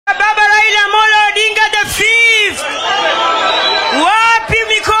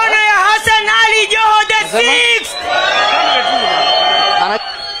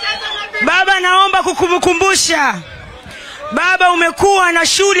kukumbusha, baba, umekuwa na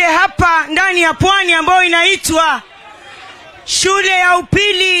shule hapa ndani ya Pwani ambayo inaitwa shule ya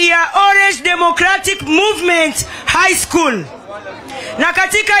upili ya Orange Democratic Movement High School. Na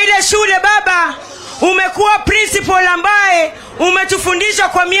katika ile shule baba, umekuwa principal ambaye umetufundisha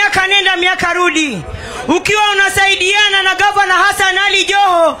kwa miaka nenda miaka rudi, ukiwa unasaidiana na Governor Hassan Ali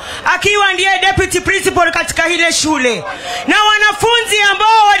Joho akiwa ndiye deputy principal katika ile shule. Na wanafunzi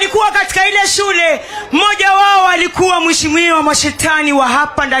ambao walikuwa katika ile shule, mmoja wao alikuwa mheshimiwa mashetani wa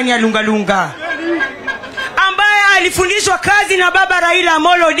hapa ndani ya Lungalunga, ambaye alifundishwa kazi na baba Raila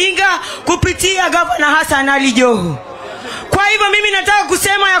Amolo Odinga kupitia Governor Hassan Ali Joho. Kwa hivyo mimi nataka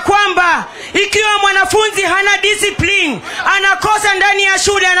kusema ya kwamba ikiwa mwanafunzi hana discipline, anakosa ndani ya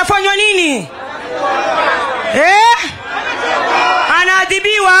shule, anafanywa nini?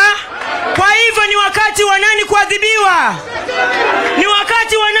 Anaadhibiwa. Kwa hivyo ni wakati wa nani kuadhibiwa? Ni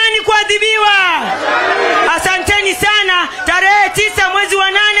wakati wa nani kuadhibiwa? Asanteni sana. Tarehe 9 mwezi wa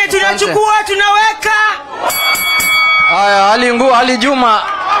 8 tunachukua, tunaweka. Haya, Ali Juma.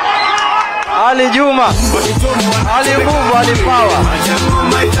 Ali nguvu, Ali power.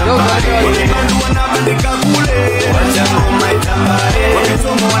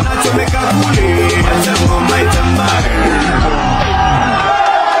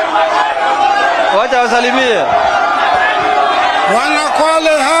 Wacha wasalimie. Wana Kwale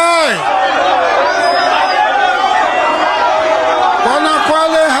hai. Wana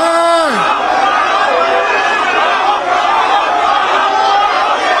Kwale hai.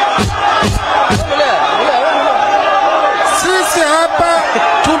 Sisi hapa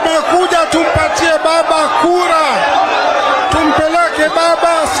tumekuja tumpatie baba kura, tumpeleke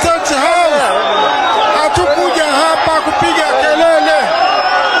baba State House. Hatukuja hapa kupiga kelele,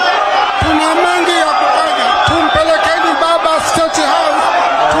 tuna mengi ya kufanya. Tumpelekeni baba State House,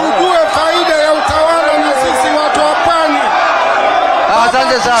 tujue faida ya utawala na sisi watu wa Pwani.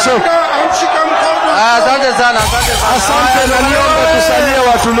 Asante sana. Amshika mkono. Asante sana. Asante na niombe tusalie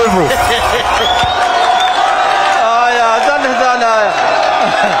watulivu. Haya, asante sana.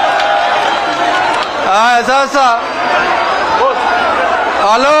 Haya sasa.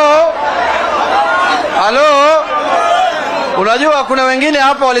 Halo. Unajua kuna wengine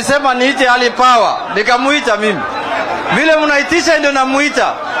hapa walisema niite Ali Power, nikamuita mimi. Vile mnaitisha ndio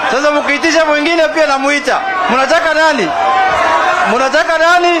namuita. Sasa mkiitisha mwingine pia namuita. Mnataka nani?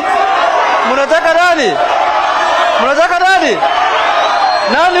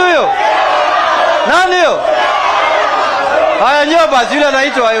 Nani huyo? Haya, njoo basi, yule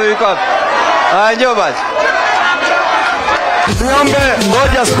anaitwa yuko hapa. Haya, njoo basi. Niombe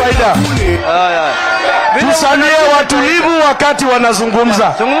ngoja Spider. Haya. Tusalie watulivu wakati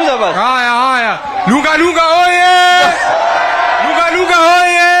wanazungumza. Zungumza basi. Haya. Lungalunga oye!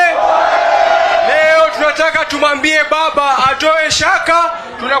 Leo tunataka tumwambie baba atoe shaka.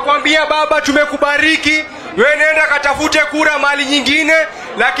 Tunakwambia baba, tumekubariki. Wewe nenda katafute kura mali nyingine,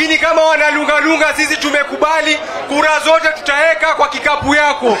 lakini kama wanalungalunga sisi tumekubali. Kura zote tutaweka kwa kikapu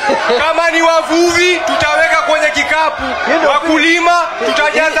yako. Kama ni wavuvi tutaweka kwenye kikapu, wakulima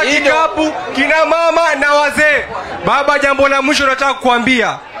tutajaza kikapu, kina mama na wazee. Baba, jambo la mwisho nataka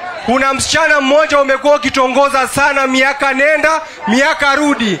kukuambia. Kuna msichana mmoja umekuwa ukitongoza sana, miaka nenda miaka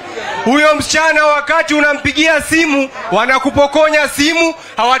rudi. Huyo msichana wakati unampigia simu wanakupokonya simu,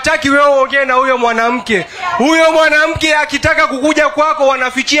 hawataki wewe uongee na huyo mwanamke. Huyo mwanamke akitaka kukuja kwako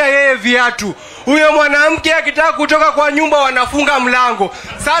wanafichia yeye viatu. Huyo mwanamke akitaka kutoka kwa nyumba wanafunga mlango.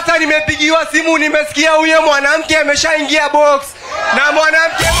 Sasa nimepigiwa simu, nimesikia huyo mwanamke ameshaingia box. Na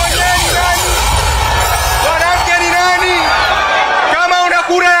mwanamke mwenyewe ni nani? Mwanamke ni nani? Kama una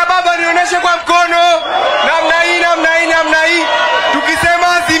kura ya baba nionyeshe kwa mkono. Namna hii. Tukisema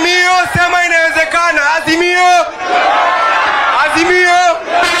azimio, sema inawezekana. Azimio.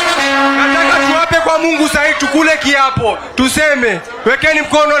 Nataka tuwape kwa Mungu sasa, tukule kiapo. Tuseme, wekeni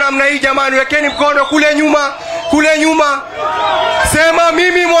mkono namna hii jamani, wekeni mkono kule nyuma. Sema,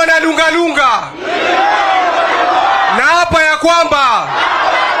 mimi mwana Lungalunga na hapa ya kwamba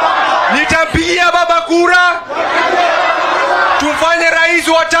nitampigia baba kura, tumfanye rais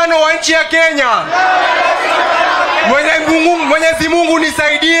wa 5 wa nchi ya Kenya. Mwenyezi Mungu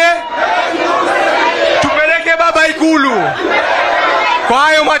nisaidie, tupeleke baba Ikulu. Kwa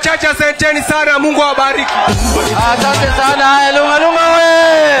hayo machache, asanteni sana, Mungu awabariki. Asante sana. Lungalunga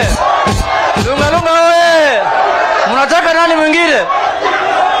we. Mnataka nani mwingine?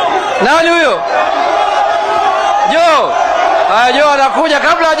 Nani huyo? Jo. Jo anakuja.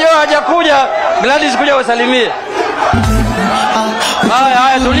 Kabla Jo hajakuja, Gladys kuja wasalimie.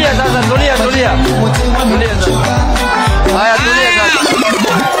 Haya, tulia sasa, tulia sasa. Haya, tulia sasa.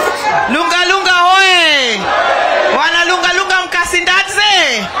 Lungalunga hoye!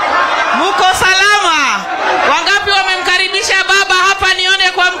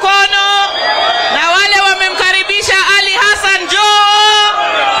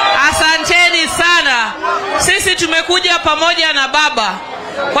 baba,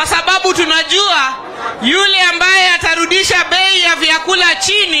 kwa sababu tunajua yule ambaye atarudisha bei ya vyakula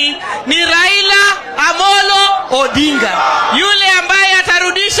chini ni Raila Amolo Odinga. Yule ambaye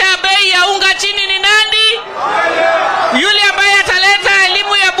atarudisha bei ya unga chini ni nani? Yule ambaye ataleta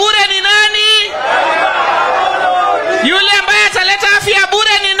elimu ya bure ni nani? Yule ambaye ataleta afya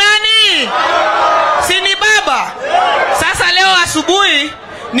bure ni nani? Si ni baba? Sasa leo asubuhi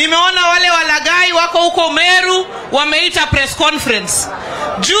nimeona wale walagai wako huko Meru wameita press conference.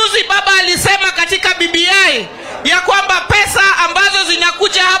 Juzi baba alisema katika BBI ya kwamba pesa ambazo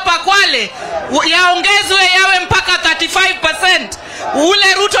zinakuja hapa Kwale yaongezwe yawe mpaka 35%.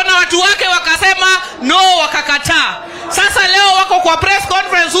 Ule Ruto na watu wake wakasema no, wakakataa. Sasa leo wako kwa press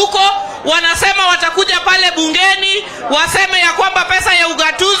conference huko, wanasema watakuja pale bungeni waseme ya kwamba pesa ya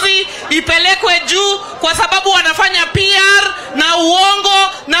ugatuzi ipelekwe juu, kwa sababu wanafanya PR na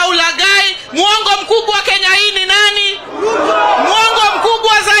uongo na ulagai. Muongo mkubwa Kenya hii ni nani? Muongo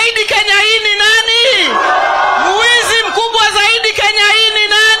mkubwa zaidi Kenya hii ni nani? Mwizi mkubwa zaidi Kenya hii ni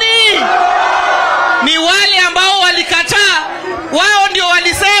nani? Ni wale ambao walikataa. Wao ndio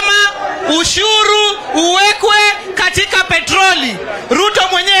walisema ushuru uwekwe katika petroli. Ruto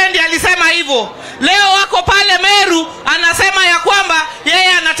mwenyewe ndiye alisema hivyo. Leo wako pale Meru anasema ya kwamba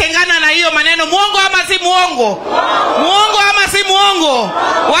yeye anatengana na hiyo maneno. Muongo ama si muongo? Muongo ama si muongo?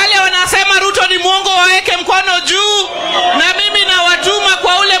 Wale wanasema Ruto ni muongo waweke mkono juu, na mimi nawatuma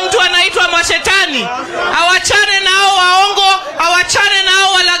kwa ule mtu anaitwa Mashetani. Awachane nao waongo, awachane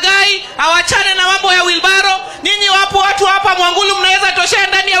nao walagai, awachane na mambo ya wilbaro. Ninyi wapo watu hapa Mwangulu mnaweza toshea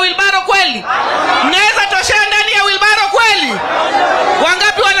ndani ya wilbaro kweli? Mnaweza toshea ndani ya wilbaro kweli?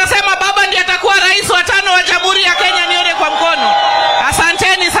 Wangapi wanasema baba ndiye atakuwa rais wa 5 wa Jamhuri ya Kenya? Nione kwa mkono.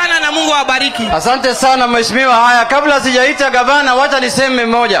 Asanteni sana na Mungu awabariki. Asante sana mheshimiwa. Haya, kabla sijaita gavana, wacha niseme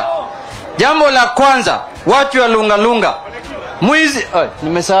moja. Jambo la kwanza, watu wa lunga mwizi,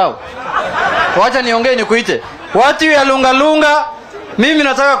 nimesahau. Wacha niongee nikuite. Watu ya lunga, mimi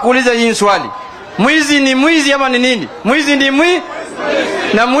nataka kuuliza hii swali. Mwizi ni mwizi ama ni nini? Mwizi ni mwizi.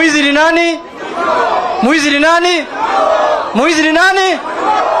 Na mwizi ni nani? Mwizi ni nani? Mwizi ni nani?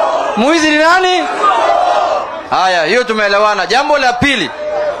 Mwizi ni nani? Haya, hiyo tumeelewana. Jambo la pili,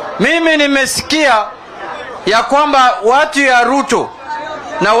 mimi nimesikia ya kwamba watu ya Ruto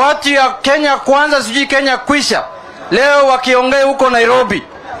na watu ya Kenya Kwanza, sijui Kenya Kwisha, leo wakiongea huko Nairobi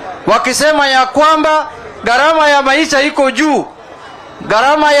wakisema ya kwamba gharama ya maisha iko juu,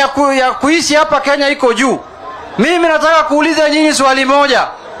 gharama ya kuishi hapa Kenya iko juu. Mimi nataka kuuliza nyinyi swali moja.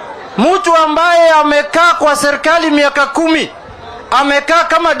 Mtu ambaye amekaa kwa serikali miaka 10, amekaa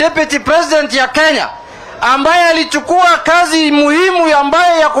kama deputy president ya Kenya, ambaye alichukua kazi muhimu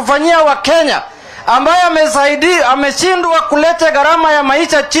ambaye ya kufanyia wa Kenya, ambaye ameshindwa kuleta gharama ya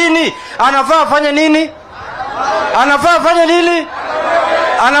maisha chini, anafaa afanye nini? Anafaa afanye nini?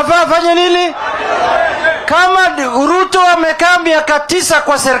 Anafaa afanye nini? Kama Ruto amekaa miaka 9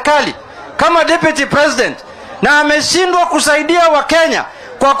 kwa serikali kama deputy president na ameshindwa kusaidia wa Kenya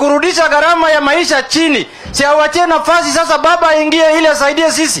kwa kurudisha gharama ya maisha chini, si awachie nafasi sasa baba aingie ili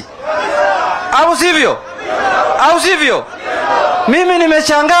asaidie sisi? Au sivyo? Au sivyo? Mimi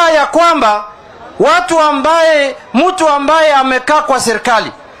nimeshangaa ya kwamba mtu ambaye amekaa kwa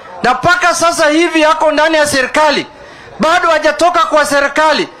serikali na paka sasa hivi yako ndani ya serikali, bado hajatoka kwa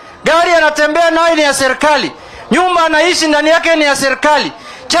serikali, gari anatembea nayo ni ya serikali, nyumba anaishi ndani yake ni ya serikali,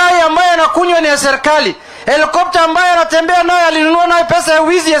 chai ambayo anakunywa ni ya serikali, helikopta ambayo anatembea nayo alinunua nayo pesa ya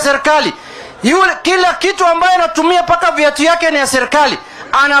wizi ya serikali, kila kitu ambayo anatumia paka viatu yake ni ya serikali.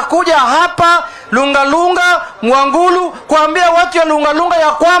 Anakuja hapa lunga Mwangulu kuambia watu ya lunga ya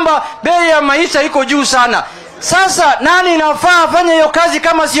kwamba bei ya maisha iko juu sana. Sasa nani inafaa afanye hiyo kazi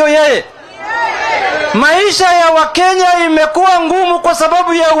kama sio yeye? Maisha ya Wakenya imekuwa ngumu kwa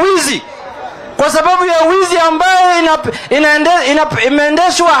sababu ya wizi. Kwa sababu ya wizi ambaye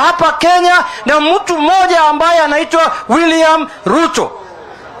imeendeshwa hapa Kenya na mtu mmoja ambaye anaitwa William Ruto.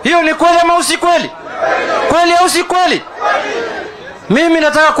 Hiyo ni kweli ama si kweli? Kweli au si kweli? Mimi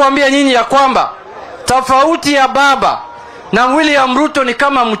nataka kuambia nyinyi ya kwamba tofauti ya baba na William Ruto ni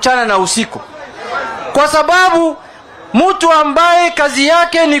kama mchana na usiku. Kwa sababu mtu ambaye kazi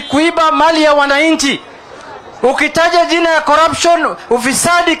yake ni kuiba mali ya wananchi, ukitaja jina ya corruption,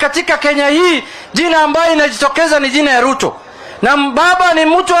 ufisadi katika Kenya hii, jina ambaye inajitokeza ni jina ya Ruto. Na baba ni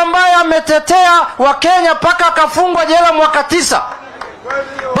mtu ambaye ametetea wa Kenya paka akafungwa jela mwaka 9.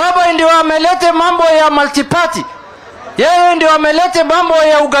 Baba ndio amelete mambo ya multiparty. Yeye ndio amelete mambo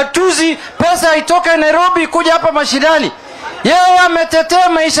ya ugatuzi, pesa itoke Nairobi kuja hapa mashinani. Yeye ametetea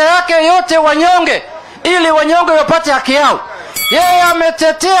maisha yake yote wanyonge, ili wanyonge wapate haki yao. Yeye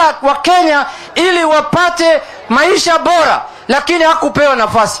ametetea wa Kenya ili wapate maisha bora. lakini hakupewa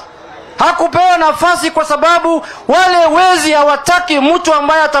nafasi. Hakupewa nafasi kwa sababu wale wezi hawataki mtu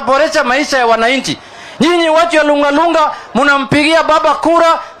ambaye ataboresha maisha ya wananchi. Nyinyi watu ya Lungalunga mnampigia baba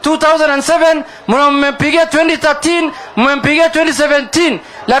kura 2007, mmempigia 2013, mmempigia 2017,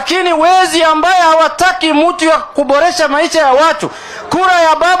 lakini wezi ambaye hawataki mtu ya kuboresha maisha ya watu, kura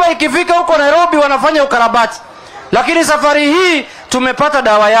ya baba ikifika huko Nairobi wanafanya ukarabati. Lakini safari hii tumepata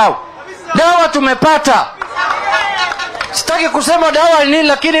dawa yao. Dawa tumepata. Sitaki kusema dawa ni nini,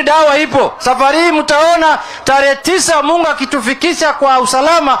 lakini dawa ipo. Safari hii mtaona tarehe 9 Mungu akitufikisha kwa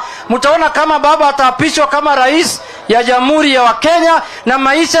usalama, mtaona kama baba ataapishwa kama rais ya Jamhuri ya Kenya na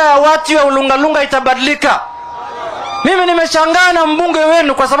maisha ya watu ya Lungalunga itabadilika. Mimi nimeshangaa na mbunge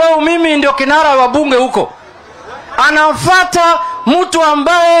wenu kwa sababu mimi ndio kinara wa bunge huko. Anafuata mtu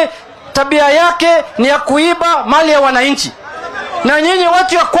ambaye tabia yake ni ya kuiba mali ya wananchi. Na nyinyi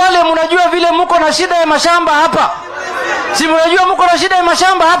watu ya Kwale mnajua vile mko na shida ya mashamba hapa. Si mnajua mko na shida ya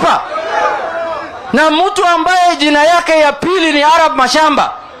mashamba hapa? Na mtu ambaye jina yake ya pili ni Arab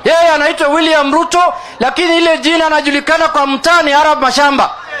Mashamba. Yeye anaitwa William Ruto, lakini ile jina anajulikana kwa mtaa ni Arab Mashamba.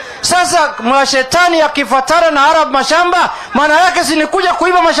 Sasa mwashetani akifuatana na Arab Mashamba, maana yake si ni kuja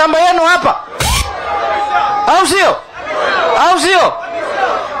kuiba mashamba yenu hapa? Au sio? Au sio?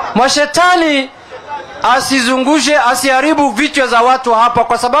 Mwashetani asizungushe, asiharibu vichwa za watu hapa,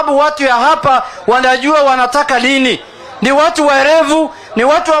 kwa sababu watu ya hapa wanajua wanataka nini. Ni watu waerevu, ni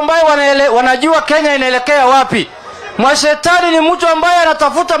watu ambao wanajua Kenya inaelekea wapi. Mwashetani ni mtu ambaye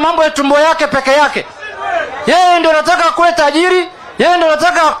anatafuta mambo ya tumbo yake peke yake. Yeye ndio anataka kuwe tajiri, yeye ndio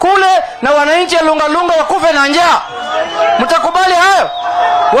anataka kule na wananchi ya Lungalunga wakufe na njaa. Mtakubali hayo?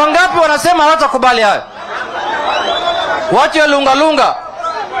 Wangapi wanasema hawatakubali hayo? Watu ya Lungalunga,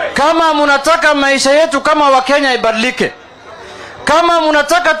 kama mnataka maisha yetu kama Wakenya ibadilike, kama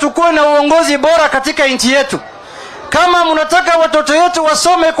mnataka tukue na uongozi bora katika nchi yetu, kama mnataka watoto wetu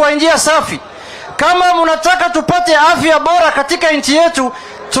wasome kwa njia safi, kama mnataka tupate afya bora katika nchi yetu,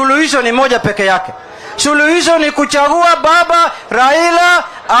 suluhisho ni moja peke yake. Suluhisho ni kuchagua baba Raila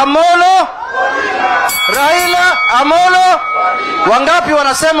Amolo. Raila Amolo. Wangapi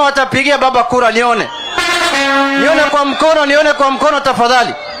wanasema watapigia baba kura? Nione kwa mkono, nione kwa mkono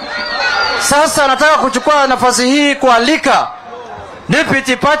tafadhali. Sasa nataka kuchukua nafasi hii kualika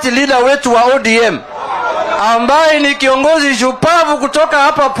deputy party leader wetu wa ODM ambaye ni kiongozi shupavu kutoka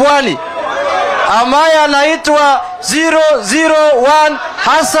hapa Pwani, ambaye anaitwa 001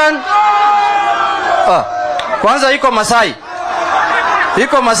 Hassan. Kwanza iko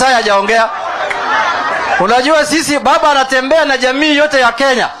Masai hajaongea. Unajua sisi baba anatembea na jamii yote ya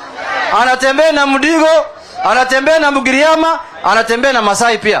Kenya. Anatembea na Mudigo, anatembea na Mugiriama, anatembea na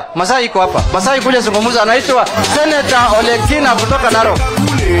Masai pia. Masai iko hapa. Masai kuja zungumza, anaitwa Senator Olekina kutoka Narok.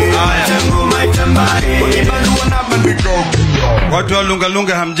 Watu wa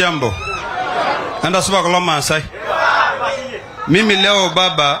Lungalunga hamjambo. Anda suba kwa Masai. Mimi leo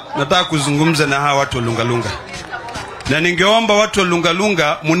baba nataka kuzungumza na hawa watu wa Lungalunga. Na ningeomba watu wa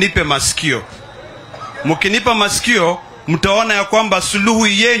Lungalunga munipe masikio. Mkinipa masikio mtaona ya kwamba suluhu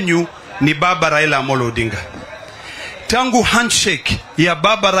yenyu ni baba Raila Amolo Odinga. Tangu handshake ya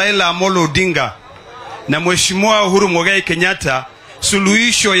baba Raila Amolo Odinga na Mheshimiwa Uhuru Muigai Kenyatta,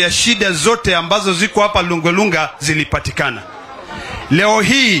 suluhisho ya shida zote ambazo ziko hapa Lungalunga zilipatikana. Leo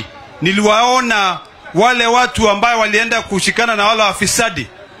hii niliwaona wale watu ambao walienda kushikana na wale wafisadi,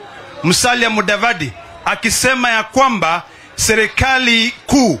 Musalia Mudavadi akisema ya kwamba serikali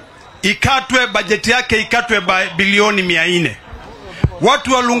kuu ikatwe bajeti yake ikatwe bilioni 400.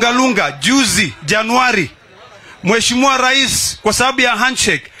 Watu wa Lungalunga juzi Januari, Mheshimiwa Rais kwa sababu ya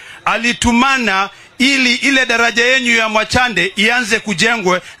handshake alitumana ili ile daraja yenyu ya Mwachande ianze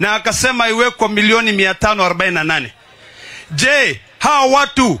kujengwe, na akasema iwekwe milioni 548. Je, hawa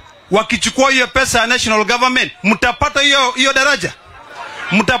watu wakichukua hiyo pesa ya national government mtapata hiyo daraja?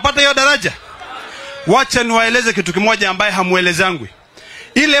 Mtapata hiyo daraja? Wacha niwaeleze kitu kimoja ambaye hamuelezangwi.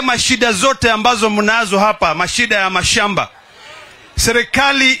 Ile mashida zote ambazo mnazo hapa, mashida ya mashamba,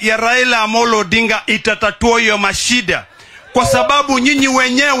 serikali ya Raila Amolo Odinga itatatua hiyo mashida, kwa sababu nyinyi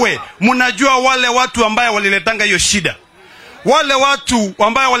wenyewe mnajua wale watu ambao waliletanga hiyo shida. Wale watu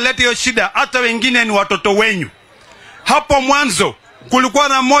ambao walileta hiyo shida hata wengine ni watoto wenyu. Hapo mwanzo kulikuwa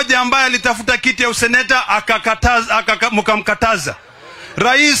na mmoja ambaye alitafuta kiti ya useneta mkamkataza.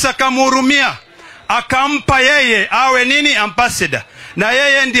 Rais akamhurumia, akampa yeye awe nini ambassador, na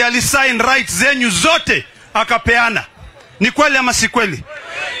yeye ndiye alisign rights zenyu zote akapeana. Ni kweli ama si kweli?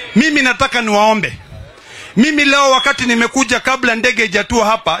 Mimi nataka niwaombe. Mimi leo wakati nimekuja kabla ndege ijatua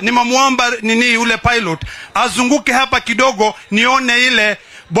hapa, nimemuomba yule pilot azunguke hapa kidogo nione ile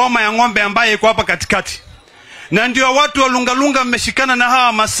boma ya ng'ombe ambaye iko hapa katikati. Na ndio watu wa Lungalunga mmeshikana na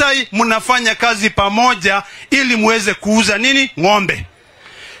hawa Masai, mnafanya kazi pamoja ili muweze kuuza nini? Ng'ombe.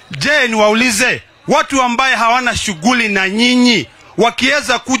 Je, niwaulize, watu ambaye hawana shughuli na nyinyi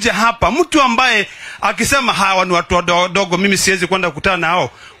wakiweza kuja hapa, mtu ambaye akisema hawa ni watu wadogo, mimi siwezi kwenda kukutana na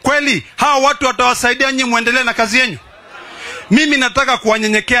hao, kweli hawa watu watawasaidia nyinyi muendelee na kazi yenu? Mimi nataka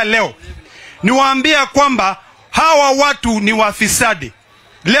kuwanyenyekea leo niwaambia kwamba hawa watu ni wafisadi.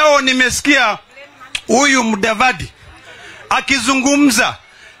 Leo nimesikia huyu Mudavadi akizungumza,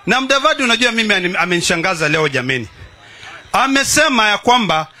 na Mudavadi unajua mimi amenishangaza leo jameni. Amesema ya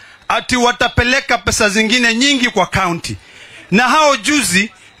kwamba ati watapeleka pesa zingine nyingi kwa county, na hao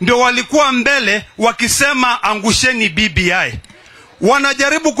juzi ndio walikuwa mbele wakisema angusheni BBI.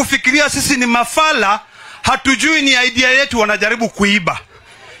 Wanajaribu kufikiria sisi ni mafala, hatujui ni idea yetu, wanajaribu kuiba.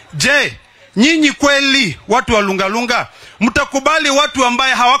 Je, nyinyi kweli watu wa Lungalunga mtakubali watu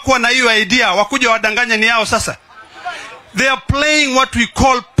ambaye hawakuwa na hiyo idea wakuja wadanganya ni yao sasa? They are playing what we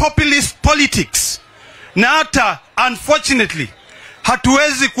call populist politics. Na hata unfortunately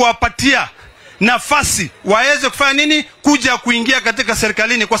hatuwezi kuwapatia nafasi waweze kufanya nini? Kuja kuingia katika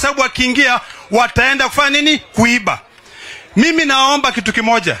serikalini, kwa sababu wakiingia wataenda kufanya nini? Kuiba. Mimi naomba kitu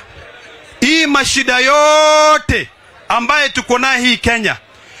kimoja, hii mashida yote ambaye tuko nayo hii Kenya,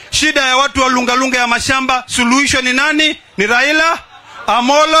 shida ya watu wa Lungalunga ya mashamba, suluhisho ni nani? Ni Raila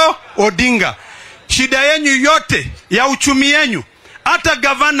Amolo Odinga. Shida yenu yote ya uchumi yenu, hata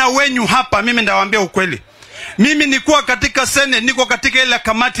gavana wenyu hapa, mimi ndawaambia ukweli, mimi nikuwa katika Senate, niko katika ile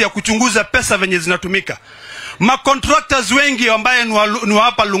kamati ya kuchunguza pesa venye zinatumika. Macontractors wengi ambaye ni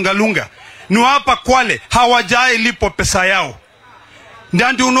hapa Lungalunga, ni hapa Kwale, hawajai lipo pesa yao.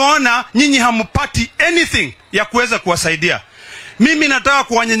 Ndio unaona nyinyi hampati anything ya kuweza kuwasaidia. Mimi nataka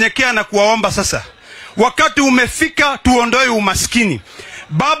kuwanyenyekea na kuwaomba sasa, wakati umefika tuondoe umaskini.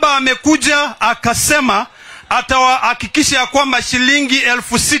 Baba amekuja akasema atawahakikisha ya kwamba shilingi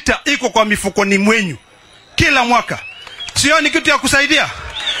 6,000 iko kwa mifukoni mwenyu kila mwaka. Sio ni kitu ya kusaidia?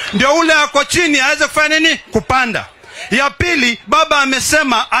 Ndio ule ako chini aweze kufanya nini? Kupanda. Ya pili, baba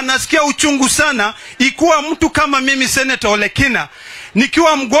amesema anasikia uchungu sana ikuwa mtu kama mimi Senator Olekina,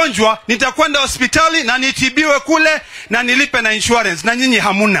 nikiwa mgonjwa nitakwenda hospitali na nitibiwe kule na nilipe na insurance, na nyinyi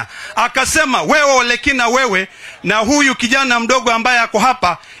hamuna. Akasema wewe Olekina, wewe na huyu kijana mdogo ambaye ako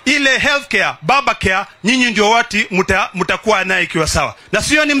hapa, ile healthcare, baba care, nyinyi ndio wati mtakuwa naye ikiwa sawa. Na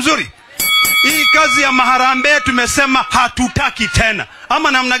sio ni mzuri? Hii kazi ya maharambee tumesema hatutaki tena.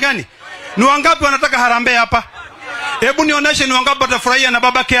 Ama namna gani? Ni wangapi wanataka harambee hapa? Hebu nionyeshe ni wangapi watafurahia na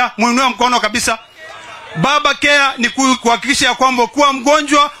baba care, muinue mkono kabisa. Baba care ni kuhakikisha ya kwamba kuwa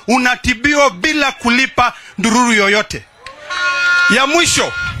mgonjwa unatibiwa bila kulipa ndururu yoyote. Ya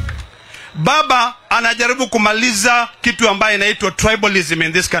mwisho, baba anajaribu kumaliza kitu ambaye inaitwa tribalism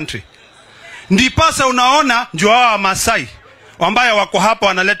in this country. Ndipasa unaona ndio hawa Masai ambaye wako hapa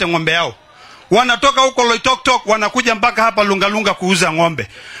wanaleta ng'ombe yao, wanatoka huko Loitoktok wanakuja mpaka hapa Lungalunga kuuza ng'ombe.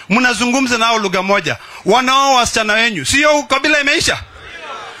 Mnazungumza nao lugha moja, wanao wasichana wenyu. Sio kabila imeisha?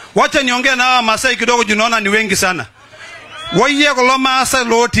 Wacha niongee na hawa Masai kidogo, junaona ni wengi sana. Waye ko lo Masai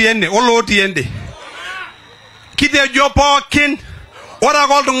loti ende, o loti ende. Kide jopo kin ora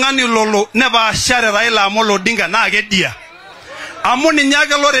ko ngani lolo ne ba share Raila Amolo Odinga na gedia. Amuni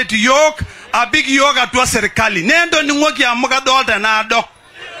nyaga loreti yok abig yok atwa serikali. Nendo ningoki amuka dolta na ado.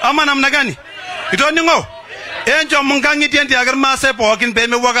 Ama namna gani? Ito ningo. Enjo mungangi tienti agar Masai po kin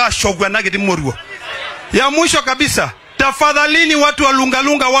peme waga shogwa na gidi moruo. Ya mwisho kabisa, tafadhalini watu wa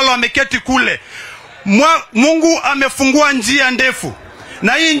Lungalunga wale wameketi kule, Mungu amefungua njia ndefu,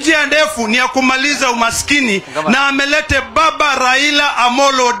 na hii njia ndefu ni ya kumaliza umaskini, na amelete baba Raila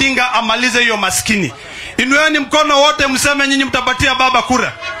Amolo Odinga amalize hiyo maskini. Inueni mkono wote mseme nyinyi mtapatia baba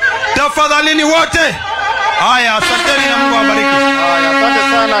kura. Tafadhalini wote. Haya, asanteni na Mungu awabariki. Haya, asante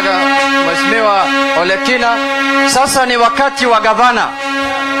sana Mheshimiwa Olekina. Sasa ni wakati wa gavana.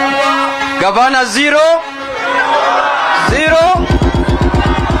 Gavana 0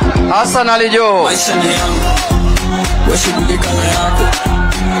 Hassan Ali Joho. Maisha ni yangu, wewe shughulika na yako,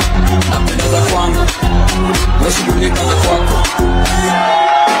 napendeza kwangu, wewe shughulika na kwako,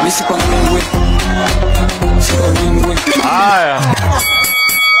 mimi si kwa Mungu, si kwa Mungu. Haya,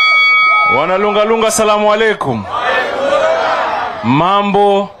 wana Lungalunga, salamu alaikum.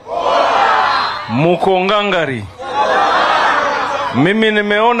 Mambo muko ngangari? Mimi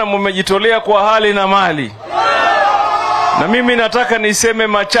nimeona mmejitolea kwa hali na mali, na mimi nataka niseme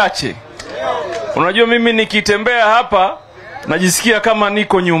machache. Unajua mimi nikitembea hapa najisikia kama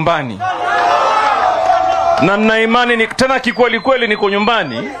niko nyumbani, na nina imani tena kikweli kweli niko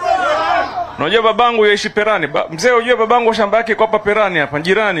nyumbani. Unajua babangu yaishi Perani, mzee, unajua babangu shamba yake kwa hapa Perani hapa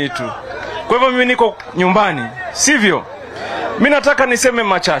jirani tu. Kwa hivyo mimi niko nyumbani. sivyo? Mimi nataka niseme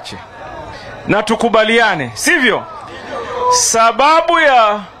machache na tukubaliane, sivyo? Sababu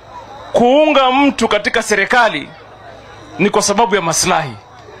ya kuunga mtu katika serikali ni kwa sababu ya maslahi,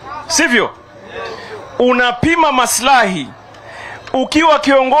 sivyo? Unapima maslahi. Ukiwa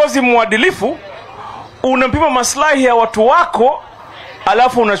kiongozi mwadilifu, unapima maslahi ya watu wako,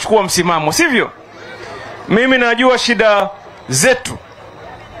 alafu unachukua msimamo, sivyo? Mimi najua shida zetu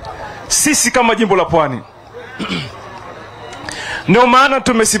sisi kama jimbo la Pwani. Ndio maana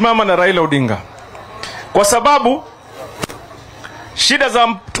tumesimama na Raila Odinga, kwa sababu shida za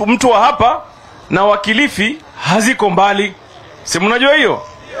mtu wa hapa na wa Kilifi haziko mbali. Si mnajua hiyo?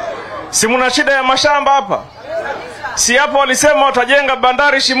 Si mna shida ya mashamba hapa? Si hapo walisema watajenga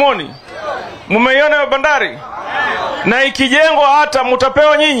bandari Shimoni? Mumeiona hiyo bandari? Na ikijengwa hata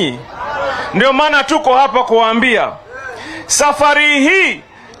mtapewa nyinyi. Ndio maana tuko hapa kuwaambia, safari hii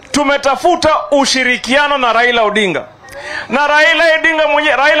tumetafuta ushirikiano na Raila Odinga. Na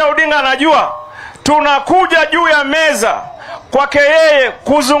Raila Odinga anajua tunakuja juu ya meza kwake yeye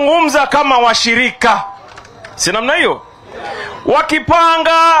kuzungumza kama washirika. Si namna hiyo?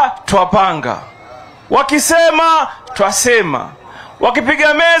 Wakipanga twapanga, wakisema twasema,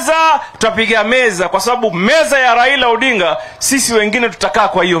 wakipiga meza tutapiga meza, kwa sababu meza ya Raila Odinga sisi wengine tutakaa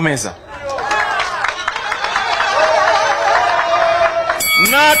kwa hiyo meza.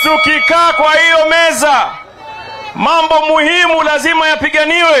 Na tukikaa kwa hiyo meza, mambo muhimu lazima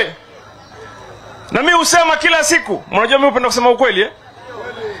yapiganiwe. Na mimi husema kila siku, mnajua mimi hupenda kusema ukweli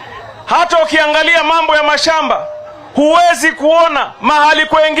Hata ukiangalia mambo ya mashamba, huwezi kuona mahali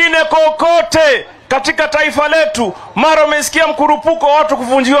kwengine kokote katika taifa letu mara umesikia mkurupuko wa watu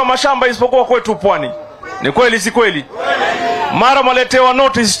kuvunjiwa mashamba isipokuwa kwetu Pwani. Ni kweli si kweli? Mara mwaletewa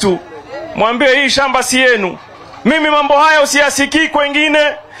notice tu, mwambie hii shamba si yenu. Mimi mambo haya usiyasikii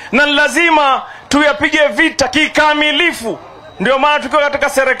kwengine, na lazima tuyapige vita kikamilifu. Ndio maana tukiwa katika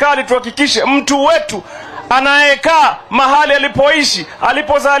serikali tuhakikishe mtu wetu anayekaa mahali alipoishi,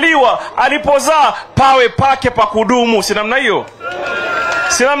 alipozaliwa, alipozaa, pawe pake pa kudumu. Si namna hiyo?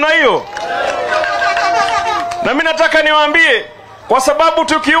 Si namna hiyo? Na mimi nataka niwaambie, kwa sababu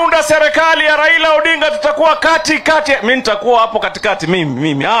tukiunda serikali ya Raila Odinga tutakuwa katikati. Mimi nitakuwa hapo katikati,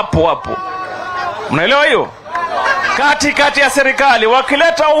 mimi hapo. Mnaelewa hiyo? Katikati ya serikali.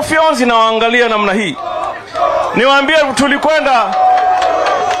 Wakileta ufyonzi na waangalia namna hii.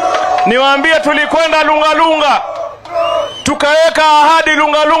 Niwaambie tulikwenda Lungalunga. Tukaweka ahadi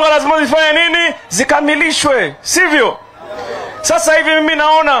Lungalunga lazima zifanye nini? Zikamilishwe, sivyo? Sasa hivi mimi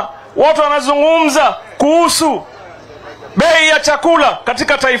naona watu wanazungumza kuhusu bei ya chakula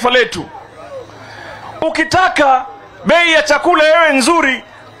katika taifa letu. Ukitaka bei ya chakula iwe nzuri,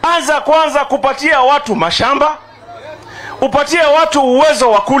 anza kwanza kupatia watu mashamba, upatie watu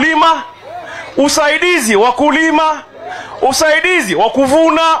uwezo wa kulima, usaidizi wa kulima, usaidizi wa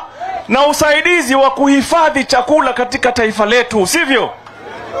kuvuna, na usaidizi wa kuhifadhi chakula katika taifa letu, sivyo?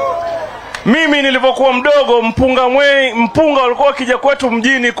 Mimi nilipokuwa mdogo, mpunga walikuwa wakija kwetu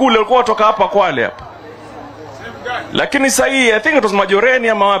mjini kule, walikuwa kutoka hapa Kwale hapa. Lakini sasa hii I think it was Majoreni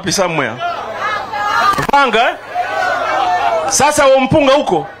ama wapi somewhere. Mpunga Sasa wa mpunga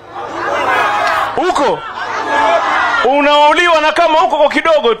huko unauliwa, na kama huko kwa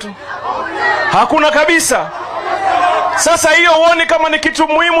kidogo tu hakuna kabisa. Sasa hiyo uone kama ni kitu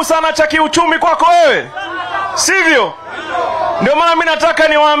muhimu sana cha kiuchumi kwako wewe, sivyo? Ndio maana mimi nataka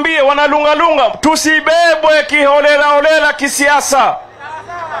niwaambie wanalungalunga, tusibebwe kiholela kisiasa.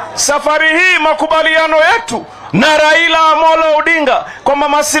 Safari hii makubaliano yetu na Raila Amolo Odinga kwamba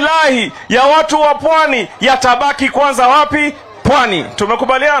maslahi ya watu wa Pwani yatabaki kwanza wapi? Pwani.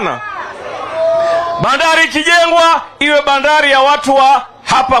 Tumekubaliana bandari ikijengwa iwe bandari ya watu wa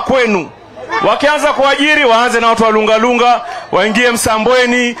hapa kwenu. Wakianza kuajiri waanze na watu wa Lungalunga, waingie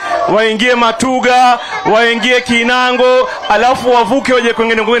Msambweni, waingie Matuga, waingie Kinango, alafu wavuke waje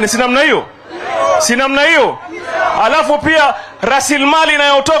kwengine. Si namna hiyo? Si namna hiyo? Alafu pia rasilimali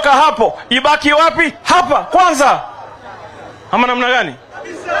inayotoka hapo ibaki wapi? Hapa kwanza. Ama namna gani?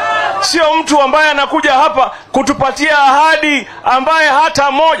 Sio mtu ambaye anakuja hapa kutupatia ahadi ambaye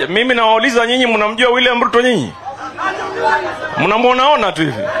hata moja. Mimi nawauliza nyinyi, mnamjua William Ruto nyinyi? Mnamuona tu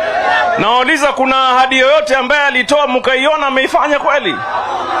hivi. Nawauliza, kuna ahadi yoyote ambaye alitoa mkaiona ameifanya kweli?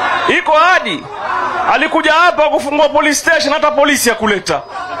 Iko ahadi? Alikuja hapa kufungua police station, hata polisi ya kuleta.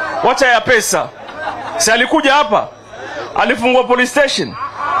 Wacha ya pesa. Si alikuja hapa, alifungua police station,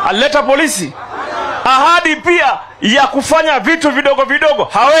 alileta polisi. Ahadi pia ya kufanya vitu vidogo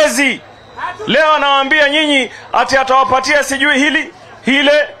hawezi. Leo anawaambia nyinyi ati atawapatia sijui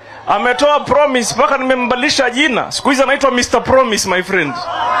hile. Ametoa promise mpaka nimembadilisha jina. Siku hizi anaitwa Mr. Promise, my friend.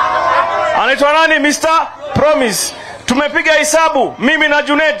 anaitwa nani? Mr. Promise. Tumepiga hesabu, mimi na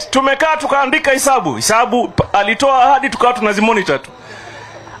Junet tumekaa tukaandika hesabu. Alitoa ahadi tukawa tunazimonitor tu.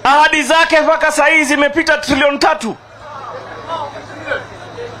 Ahadi zake mpaka saa hizi zimepita trilioni 3.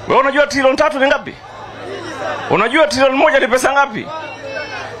 Wewe unajua trilioni 3 ni ngapi? Unajua trilioni 1 ni pesa ngapi?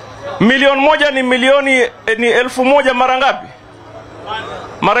 Milioni 1 ni milioni ni 1000 mara ngapi?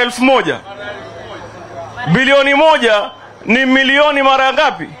 Mara 1000. Bilioni 1 ni milioni mara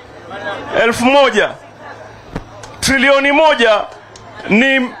ngapi? 1000. Trilioni 1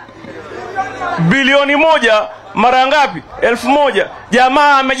 ni bilioni 1 mara ngapi? 1000.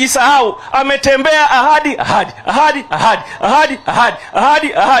 Jamaa amejisahau, ametembea ahadi.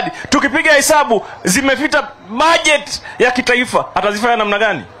 Tukipiga hesabu zimefita budget ya kitaifa, atazifanya namna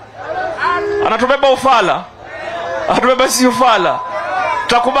gani? Anatubeba ufala, atubeba si ufala.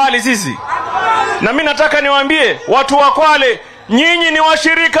 Tutakubali sisi? Na mimi nataka niwaambie watu wa Kwale, nyinyi ni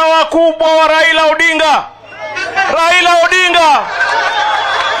washirika wakubwa wa Raila Odinga.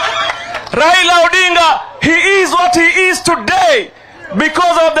 Raila Odinga, he is what he is today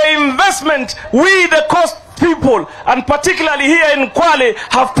because of the investment we the coast people and particularly here in Kwale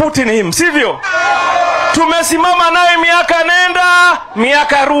have put in him. Sivyo? Tumesimama naye miaka nenda,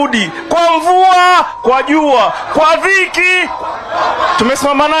 miaka rudi. Kwa mvua, kwa jua, kwa dhiki.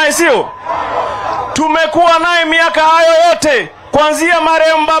 Tumesimama naye, sio? Tumekuwa naye miaka hayo yote. Kuanzia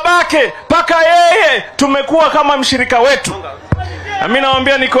marehemu babake paka yeye tumekuwa kama mshirika wetu. Na mimi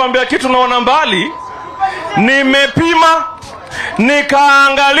nawaambia, nikiwaambia kitu naona mbali, nimepima,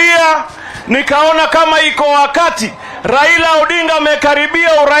 nikaangalia, nikaona kama iko wakati Raila Odinga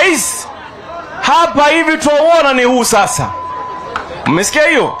amekaribia urais. Hapa hivi tuona ni huu sasa. Mmesikia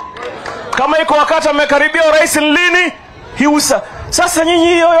hiyo? Kama iko wakati amekaribia urais lini? Hiusa. Sasa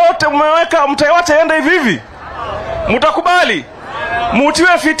nyinyi yote mmeweka, mtaiwacha iende hivi hivi? Mtakubali?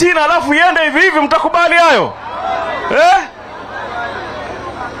 Mutiwe fitina alafu iende hivi hivi, mtakubali hayo?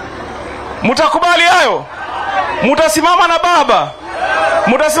 Mtakubali hayo? Mtasimama na baba?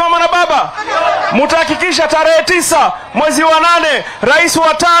 Mtasimama na baba? Mtahakikisha tarehe 9 mwezi wa 8 rais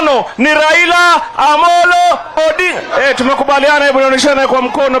wa 5 ni Raila Amolo Odinga? Tumekubaliana. Hebu nionyeshane kwa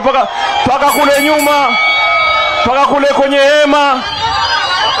mkono paka kule nyuma, paka kule kwenye hema.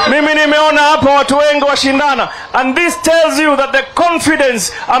 Mimi nimeona hapa watu wengi washindana, and this tells you that the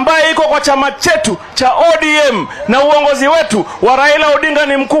confidence ambaye iko kwa chama chetu cha ODM na uongozi wetu wa Raila Odinga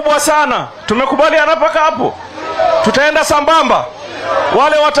ni mkubwa sana. Tumekubaliana paka hapo. Tutaenda sambamba.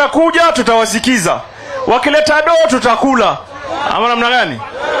 Wale watakuja tutawasikiza. Wakileta doo tutakula. Ama namna gani?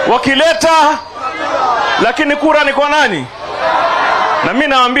 Wakileta, lakini kura ni kwa nani? Na mimi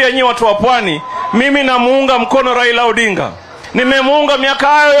nawaambia nyinyi watu wa Pwani, mimi namuunga mkono Raila Odinga. Nimemuunga miaka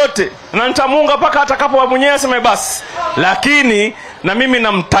hayo yote na nitamuunga paka atakapo mwenyewe aseme basi. Lakini na mimi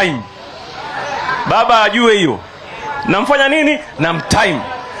namtime. Baba ajue hiyo. Namfanya nini? Namtime.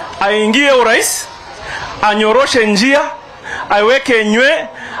 Aingie urais, anyoroshe njia, aiweke nywe,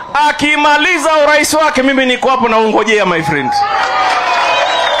 akimaliza urais wake mimi niko hapo na ungojea my friend.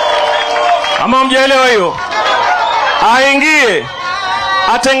 Ama mjaelewa hiyo? Aingie,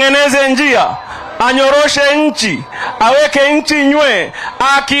 atengeneze njia, anyoroshe nchi, aweke nchi nywe,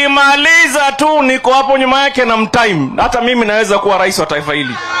 akimaliza tu niko hapo nyuma yake na mtime. Hata mimi naweza kuwa rais wa taifa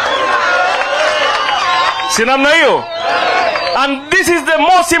hili. Si namna hiyo? And this is the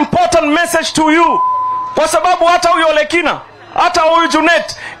most important message to you. Kwa sababu hata huyo Lekina, hata huyo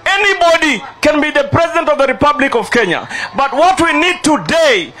Junet, anybody can be the president of the Republic of Kenya. But what we need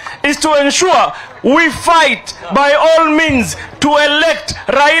today is to ensure we fight by all means to elect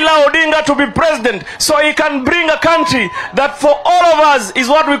Raila Odinga to be president, so he can bring a country that for all of us is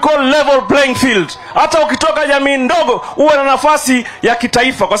what we call level playing field. Hata ukitoka jamii ndogo uwe na nafasi ya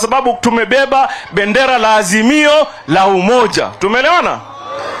kitaifa, kwa sababu tumebeba bendera la azimio la umoja. Tumeelewana?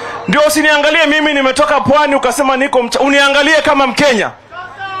 Ndio usiniangalie mimi nimetoka Pwani ukasema niko uniangalie kama Mkenya.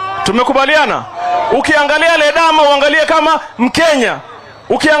 Tumekubaliana? Ukiangalia Ledama uangalie kama Mkenya.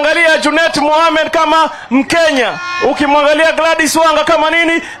 Ukiangalia Junet Mohamed kama Mkenya. Ukimwangalia Gladys Wanga kama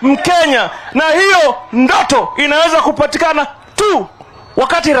nini? Mkenya. Na hiyo ndoto inaweza kupatikana tu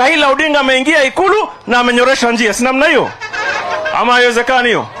wakati Raila Odinga ameingia Ikulu na amenyoresha njia. Si namna hiyo? Ama haiwezekani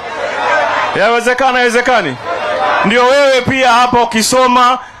hiyo? Yawezekana, haiwezekani? Ndio wewe pia hapa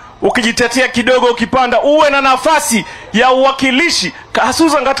ukisoma, ukijitetea kidogo, ukipanda, uwe na nafasi ya uwakilishi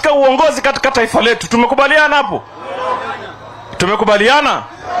hususan katika uongozi katika taifa letu. Tumekubaliana hapo? Tumekubaliana?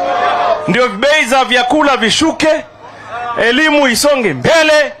 Ndio bei za vyakula vishuke, elimu isonge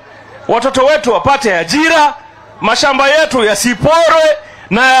mbele, watoto wetu wapate ajira, mashamba yetu yasiporwe,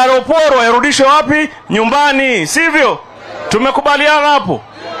 na yaroporwa yarudishwe wapi? Nyumbani, sivyo? Tumekubaliana hapo?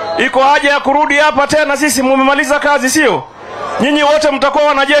 iko haja ya kurudi hapa tena? Sisi mumemaliza kazi, sio? Nyinyi wote mtakuwa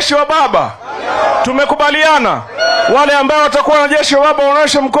wanajeshi wa baba. Tumekubaliana wale ambao watakuwa wanajeshi wa baba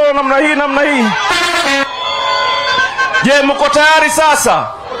waonyeshe mkono namna hii, namna hii. Je, mko tayari sasa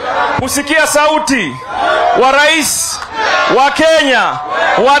kusikia sauti wa rais wa Kenya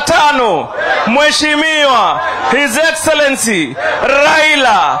wa 5, Mheshimiwa His Excellency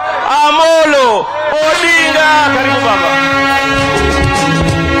Raila Amolo Odinga? Karibu baba.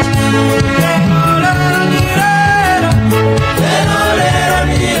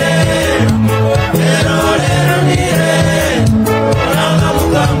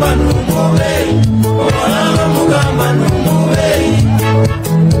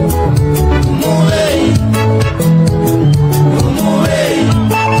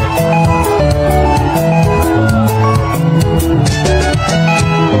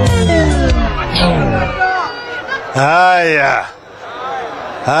 Haya.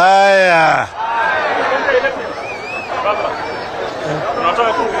 Haya.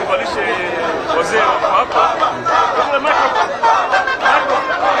 Tunataka kukubalisha wazee hapa.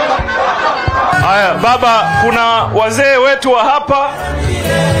 Haya baba, kuna wazee wetu wa hapa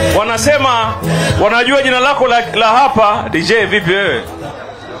wanasema wanajua jina lako la hapa. DJ vipi wewe?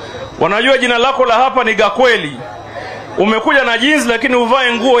 Wanajua jina lako la hapa ni Gakweli. Umekuja na jeans lakini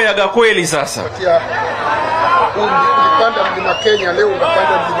uvae nguo ya Gakweli sasa. Ulipanda mlima Kenya, leo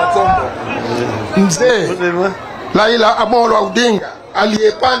unapanda mlima Zombo. Mzee Raila Amolo Odinga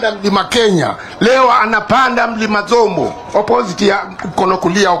aliyepanda mlima Kenya leo anapanda mlima Zombo, opposite ya mkono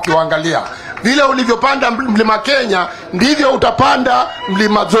kulia. Ukiangalia vile ulivyopanda mlima Kenya ndivyo utapanda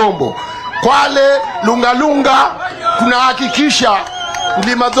mlima Zombo. Kwale, Lungalunga, tunahakikisha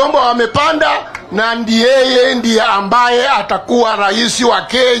mlima Zombo wamepanda, na ndiye ambaye atakuwa rais wa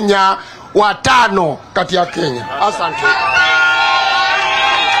Kenya wa 5 kati ya Kenya. Asante.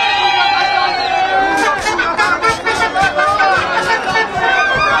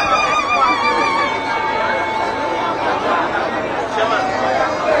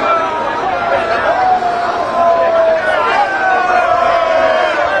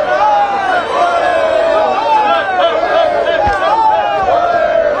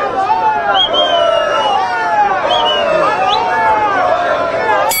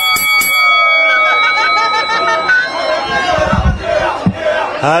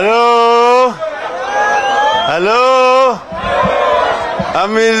 Halo. Halo.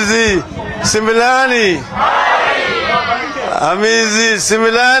 Amizi Simbilani. Amizi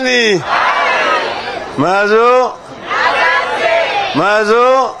Simbilani. Mazo.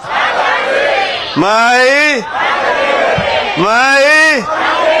 Mazo. Mai. Mai.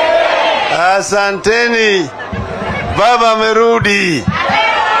 Asanteni. Baba amerudi.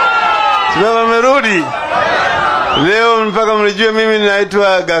 Baba amerudi. Leo mpaka mnijue mimi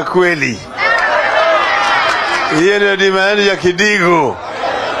naitwa Gakweli. Hiyo ndio dimani ya Kidigo.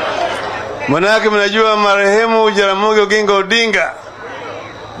 Manake mnajua marehemu Jaramogi Oginga Odinga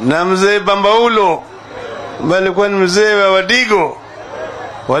na mzee Bambaulo ambaye alikuwa ni mzee wa Wadigo,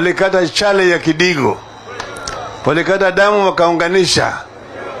 walikata chale ya Kidigo, walikata damu wakaunganisha,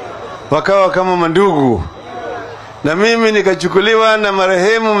 wakawa kama mandugu. Na mimi nikachukuliwa na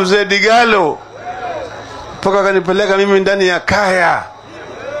marehemu mzee Digalo mpaka kanipeleka mimi ndani ya kaya.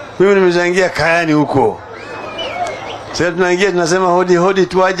 Mimi nimeshaingia kayani huko. Sasa tunaingia tunasema hodi hodi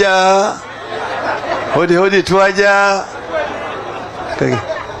tuaja. Hodi hodi tuaja.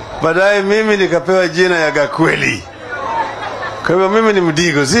 Baadaye mimi nikapewa jina ya Gakweli. Kwa hivyo mimi ni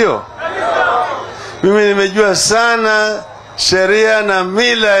Mdigo, sio? Mimi nimejua sana sheria na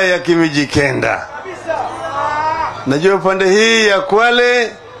mila ya Kimijikenda. Najua upande hii ya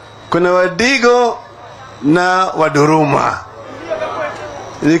Kwale kuna Wadigo na Waduruma.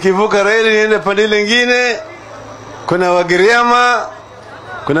 Nikivuka reli niende pande lingine kuna Wagiriama,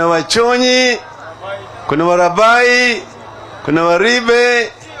 kuna Wachonyi, kuna Warabai, kuna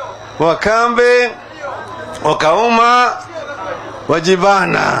Waribe, Wakambe, Wakauma,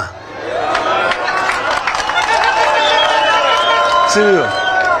 Wajibana. Sio?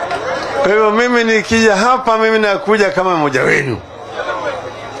 Kwa hivyo mimi nikija hapa mimi nakuja kama mmoja wenu.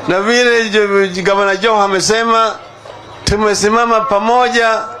 Na vile Gavana Joho amesema tumesimama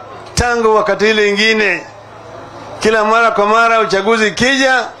pamoja tangu wakati ile ingine. Kila mara kwa mara uchaguzi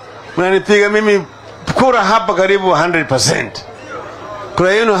kija mnanipiga mimi kura hapa karibu 100%.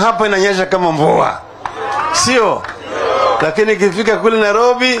 Kura yenu hapa inanyesha kama mvua. Sio? Lakini ikifika kule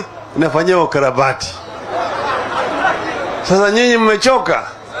Nairobi inafanywa ukarabati. Sasa nyinyi mmechoka?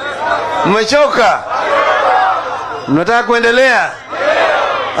 Mmechoka? Mnataka kuendelea?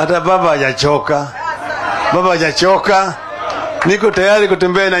 Hata baba hajachoka. Baba hajachoka. niko tayari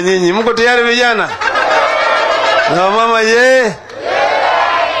kutembea na nyinyi. Mko tayari vijana? Na mama je?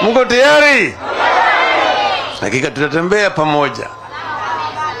 Mko tayari? Hakika tutatembea pamoja.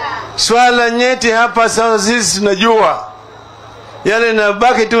 Swala nyeti hapa sasa sisi tunajua. Yale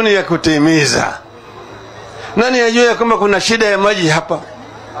nabaki tu ni ya kutimiza. Nani hajui ya kwamba kuna shida ya maji hapa?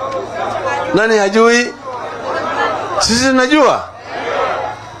 Nani hajui? Sisi tunajua.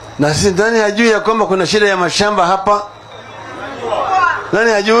 Na sisi nani hajui ya kwamba kuna shida ya mashamba hapa?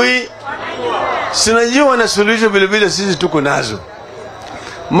 Nani hajui? Sinajua na suluhisho vile vile sisi tuko nazo.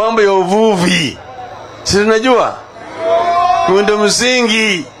 Mambo ya uvuvi. Sisi tunajua. Miundo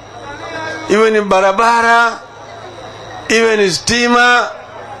msingi. Iwe ni barabara, iwe ni stima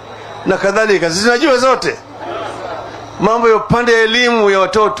na kadhalika. Sisi tunajua zote. Mambo ya upande ya elimu ya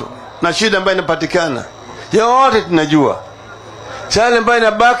watoto na shida ambayo inapatikana. Yote tunajua. Chale ambayo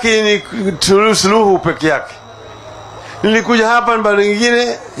inabaki ni suluhu peke yake. Nilikuja hapa mbali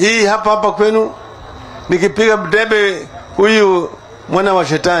nyingine hii hapa kwenu nikipiga debe huyu mwana wa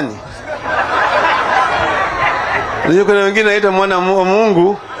shetani. Ndio kuna wengine wanaita mwana wa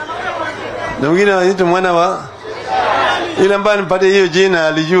Mungu na wengine wanaita mwana wa ile ambaye nipate hiyo jina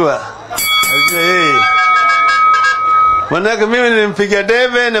alijua yeye. Manake mimi nilimpiga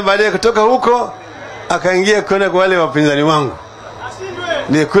debe na baadaye kutoka huko akaingia kwenda kwa wale wapinzani wangu.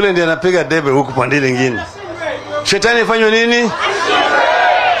 Ndiye kule ndiye anapiga debe huko pande nyingine. Shetani fanywa nini?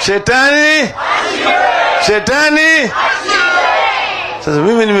 Shetani? Shetani? Sasa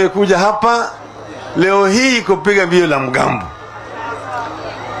mimi nimekuja hapa leo hii kupiga mbio la mgambo.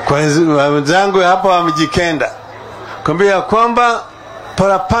 Kwa wenzangu hapa wamejikenda. Kwambia kwamba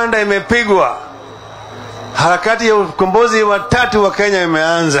parapanda imepigwa. Harakati ya ukombozi wa 3 wa Kenya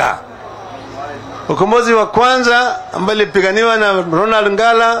imeanza. Ukombozi wa kwanza ambao ulipiganiwa na Ronald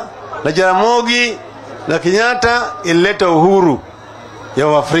Ngala na Jaramogi na Kenyatta ilileta uhuru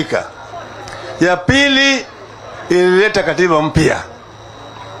ya Afrika. Ya pili ilileta katiba mpya.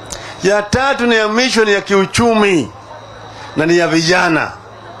 Ya tatu ni ya mission ya kiuchumi na ni ya vijana.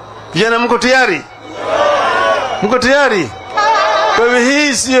 Vijana mko tayari? Mko tayari? Kwa hivyo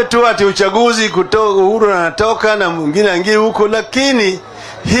hii sio tu ati uchaguzi kutoka uhuru anatoka na mwingine aingie huko, lakini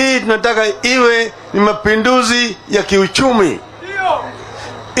hii tunataka iwe ni mapinduzi ya kiuchumi.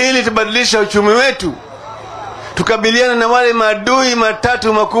 Ili tubadilisha uchumi wetu. Tukabiliana na wale maadui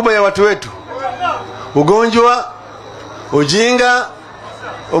 3 makubwa ya watu wetu. Ugonjwa, ujinga,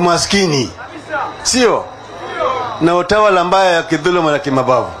 umaskini. Sio? Na utawala mbaya ya kidhuluma na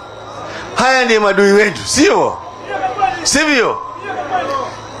kimabavu. Haya ndiyo maadui wetu, sio? Sivyo?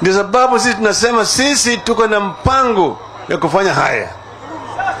 Ndio sababu sisi tunasema sisi tuko na mpango ya kufanya haya.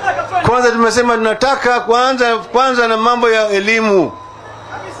 Kwanza tumesema tunataka kwanza na mambo ya elimu.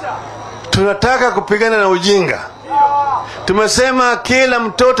 Tunataka kupigana na ujinga. Tumesema kila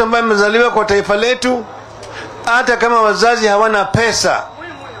mtoto ambaye amezaliwa kwa taifa letu, hata kama wazazi hawana pesa,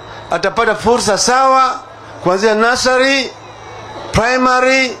 atapata fursa sawa kuanzia nursery,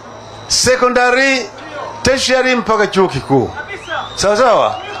 primary, secondary, tertiary mpaka chuo kikuu. Sawa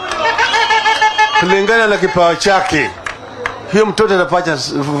sawa? Kulingana na kipawa chake. Hiyo mtoto atapata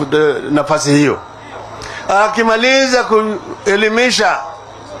nafasi hiyo. Akimaliza kuelimisha,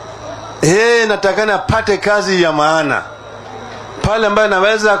 natakana apate kazi ya maana. Pale ambaye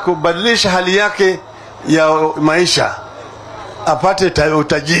anaweza kubadilisha hali yake ya maisha. Apate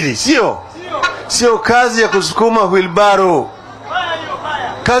utajiri, sio? Sio kazi ya kusukuma wheelbarrow.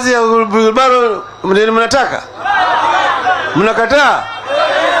 Kazi ya wheelbarrow mnataka? Mnakataa?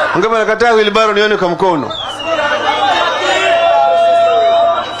 Ngoma nakataa wheelbarrow nione kwa mkono.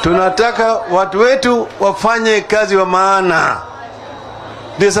 Tunataka watu wetu wafanye kazi wa maana.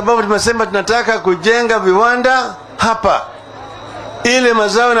 Ndio sababu tumesema tunataka kujenga viwanda hapa. Ile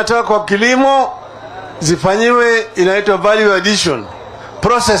mazao yanatoka kwa kilimo zifanyiwe inaitwa value addition,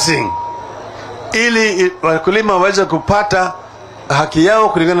 processing. Ili wakulima waweze kupata haki yao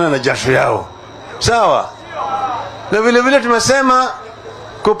kulingana na jasho yao. Sawa? Na vile vile tumesema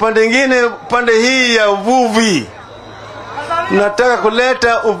kwa upande mwingine, upande hii ya uvuvi, nataka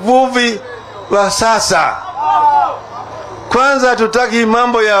kuleta uvuvi wa sasa. Kwanza tutaki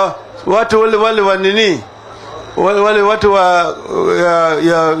mambo ya watu wale wa nini, wale watu wa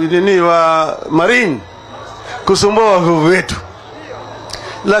wa marine kusumbua wavuvi wetu.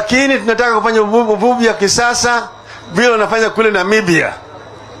 Lakini tunataka kufanya uvuvi ya kisasa vile wanafanya kule Namibia.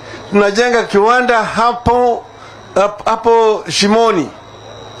 Tunajenga kiwanda hapo Shimoni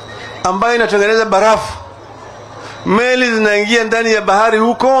ambayo inatengeneza barafu. Meli zinaingia ndani ya bahari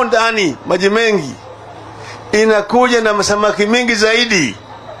huko ndani, maji mengi. Inakuja na samaki mingi zaidi.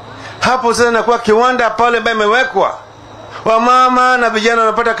 Hapo sasa inakuwa kiwanda pale ambayo imewekwa. Wamama na vijana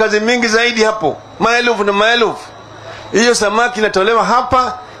wanapata kazi mingi zaidi hapo, maelfu na maelfu. Hiyo samaki inatolewa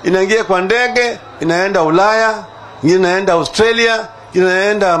hapa, inaingia kwa ndege, inaenda Ulaya, inaenda Australia,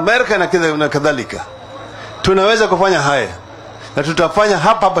 inaenda Amerika na kadhalika. Tunaweza kufanya haya na tutafanya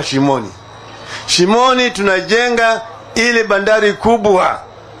hapa Shimoni. Shimoni tunajenga ile bandari kubwa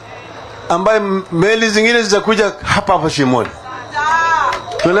ambayo meli zingine zitakuja hapa Shimoni.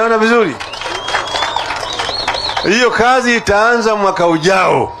 Tunaelewana vizuri? Hiyo kazi itaanza mwaka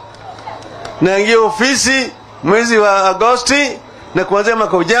ujao. Naingia ofisi mwezi wa Agosti, na kuanzia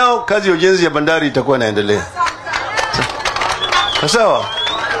mwaka ujao kazi ya ujenzi ya bandari itakuwa inaendelea. Sawa?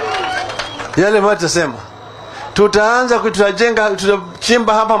 Yale matasema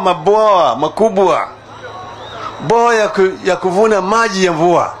tutachimba hapa mabwawa makubwa, bwawa ya kuvuna maji ya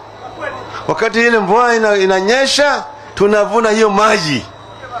mvua. Wakati ile mvua inanyesha, tunavuna hiyo maji,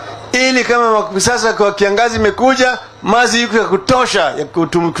 ili kama sasa kwa kiangazi imekuja, maji yuko ya kutosha ya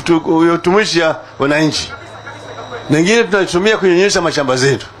kutumisha wananchi. Nyingine tunatumia kunyonyesha mashamba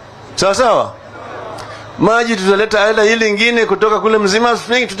zetu. Sawa sawa? Maji tutaleta aidha ile nyingine kutoka kule Mzima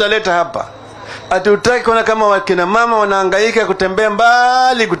Spring tutaleta hapa. Hatutaki kuona kama wakina mama wanahangaika kutembea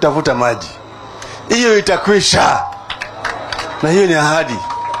mbali kutafuta maji. Hiyo itakwisha. Na hiyo ni ahadi.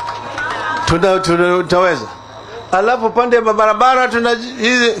 Tutaweza. Alafu pande ya barabara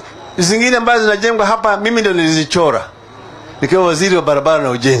hizi zingine ambazo zinajengwa hapa, mimi ndio nilizichora nikiwa waziri wa barabara na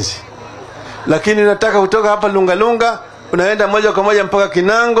ujenzi. Lakini nataka kutoka hapa Lungalunga unaenda moja kwa moja mpaka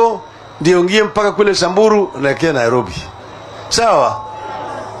Kinango, ndio ingie mpaka kule Samburu unaelekea Nairobi. Sawa?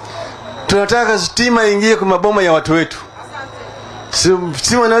 Tunataka stima ingie kwa maboma ya watu wetu.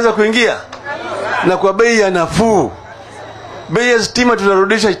 Stima inaweza kuingia na kwa bei ya nafuu. Bei ya stima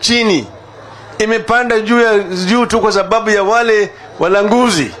tutarudisha chini. Imepanda juu tu kwa sababu ya wale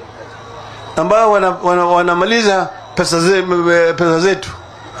walanguzi ambao wanamaliza pesa zetu.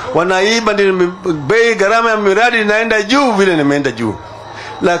 Wanaiba, ndio bei gharama ya miradi inaenda juu vile nimeenda juu.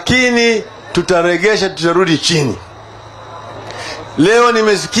 Lakini tutaregesha, tutarudi chini. Leo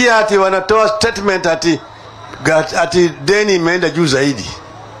nimesikia ati wanatoa statement ati deni imeenda juu zaidi.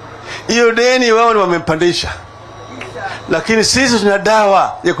 Hiyo deni wao wamepandisha. Lakini sisi tuna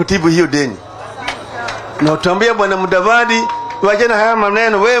dawa ya kutibu hiyo deni. Na utambia Bwana Mudavadi, wajana haya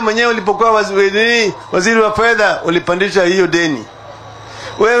maneno, wewe mwenyewe ulipokuwa waziri wa fedha ulipandisha hiyo deni.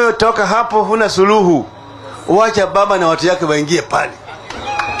 Wewe toka hapo huna suluhu. Wacha baba na watu yake waingie pale.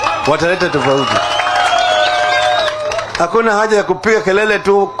 Wataleta tofauti. Hakuna haja ya kupiga kelele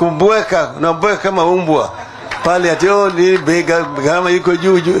tu kumbweka na mbweka kama umbwa. Pale ati ni gharama iko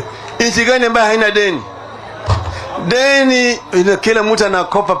juu. Nchi gani ambayo haina deni? Deni kila mtu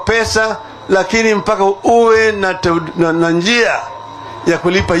anakopa pesa, lakini mpaka uwe na njia ya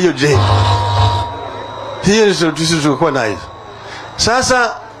kulipa hiyo deni. Hiyo ndio tulikuwa nayo.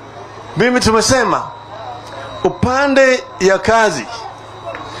 Sasa mimi tumesema upande ya kazi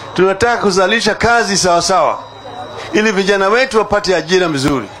tunataka kuzalisha kazi sawa sawa, ili vijana wetu wapate ajira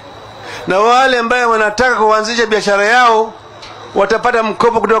mzuri, na wale ambao wanataka kuanzisha biashara yao watapata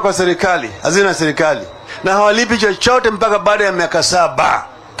mkopo kutoka kwa serikali, hazina ya serikali, na hawalipi chochote mpaka baada ya miaka 7.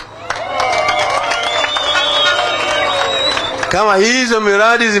 Kama hizo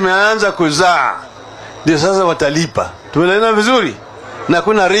miradi zimeanza kuzaa, ndio sasa watalipa. Tumeelewana vizuri? Na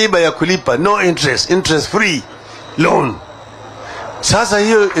kuna riba ya kulipa, no interest, interest free loan. Sasa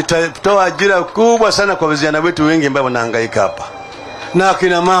hiyo itatoa ajira kubwa sana kwa vijana wetu wengi ambao wanahangaika hapa, na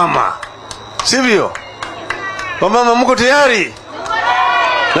akina mama, sivyo? Wamama mko tayari?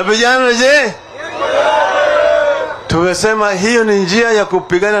 Na vijana je? Tumesema hiyo ni njia ya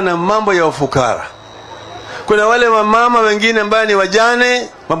kupigana na mambo ya ufukara. Kuna wale wamama wengine ambao ni wajane,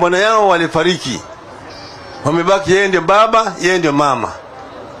 mabwana yao walifariki, wamebaki yeye ndio baba, yeye ndio mama.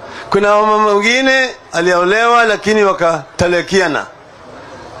 Kuna wamama wengine aliolewa lakini wakatalakiana,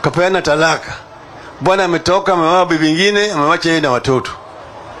 kapeana talaka. Bwana ametoka, ameoa bibi nyingine, amewacha yeye na watoto.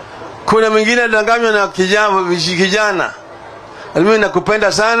 Kuna mwingine alidanganywa na kijana, mimi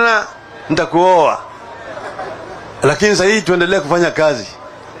nakupenda sana, nitakuoa. Lakini sasa hii tuendelee kufanya kazi.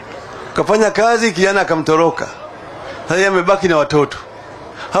 Kafanya kazi, kijana akamtoroka. Sasa amebaki na watoto.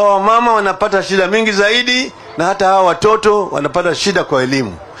 Hawa mama wanapata shida mingi zaidi, na hata hawa watoto wanapata shida kwa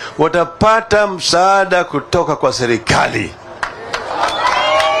elimu. Watapata msaada kutoka kwa serikali.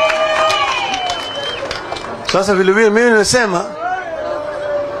 Sasa vile vile mimi nimesema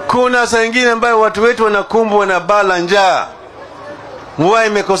kuna saa nyingine ambayo watu wetu wanakumbwa na bala njaa. Mvua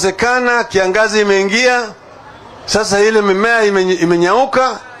imekosekana, kiangazi imeingia. Sasa ile mimea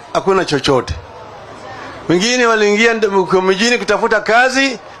imenyauka, hakuna chochote. Wengine waliingia mjini kutafuta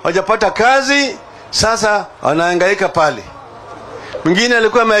kazi, hawajapata kazi, Sasa wanahangaika pale. Mwingine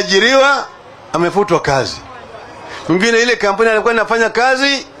alikuwa ameajiriwa, amefutwa kazi. Mwingine ile kampuni alikuwa inafanya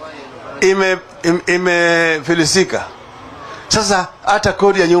kazi imefilisika. Sasa hata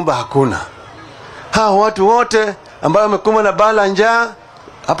kodi ya nyumba hakuna. Hao watu wote ambao wamekumbwa na bala njaa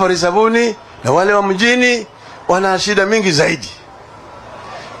hapa Risabuni na wale wa mjini wana shida mingi zaidi.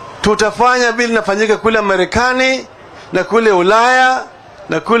 Tutafanya bila nafanyika kule Marekani na kule Ulaya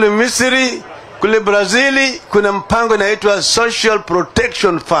na kule Misri, kule Brazili. Kuna mpango inaitwa Social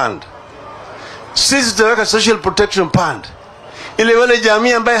Protection Fund. Sisi tutaweka Social Protection Fund ili wale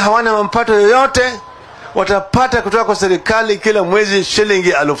jamii ambaye hawana mapato yoyote watapata kutoka kwa serikali kila mwezi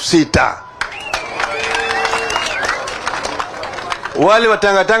shilingi 6,000. Wale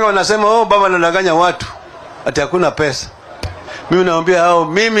watangatanga wanasema oh, baba anadanganya watu ati hakuna pesa. Mimi naambia hao,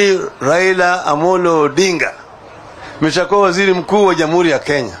 mimi Raila Amolo Odinga nimeshakuwa waziri mkuu wa Jamhuri ya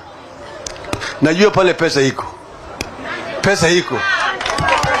Kenya. Najua pale pesa iko. Pesa iko.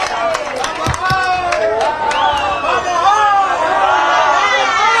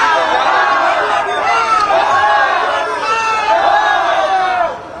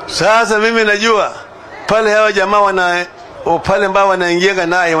 Sasa mimi najua pale hawa jamaa pale ambao wanaingia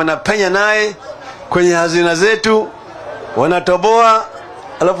naye, wanapenya naye kwenye hazina zetu, wanatoboa,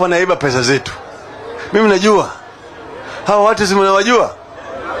 alafu wanaiba pesa zetu. Mimi najua hawa watu, si mnawajua?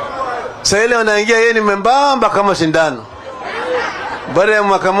 Sasa ile wanaingia, yeye ni membamba kama sindano. Baada ya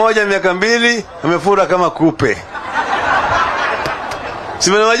mwaka moja, miaka mbili, amefura kama kupe.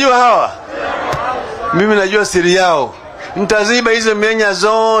 Si mnawajua hawa? Mimi najua siri yao. Nitaziba hizo mianya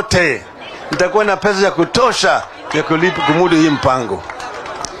zote. Nitakuwa na pesa ya kutosha ya kulipa kumudu hii mpango.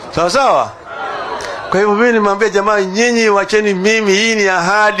 Sawa sawa? Kwa hivyo mimi nimwambia jamaa, nyinyi wacheni mimi, hii ni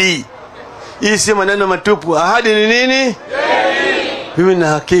ahadi. Hii si maneno matupu. Ahadi ni nini? Mimi na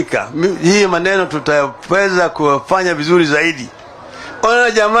hakika hii maneno tutaweza kufanya vizuri zaidi.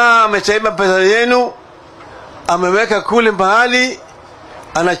 Ona jamaa amechaiba pesa yenu, ameweka kule mahali,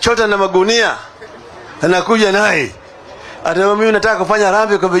 anachota na magunia, anakuja naye. Ata mimi nataka kufanya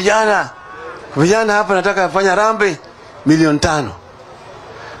rambi kwa vijana. Vijana hapa nataka kufanya rambi 5,000,000.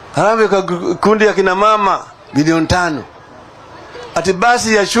 Rambi kwa kundi ya kina mama 5,000,000. Ati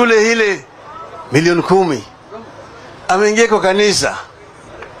basi ya shule ile 10,000,000. Ameingia kwa kanisa.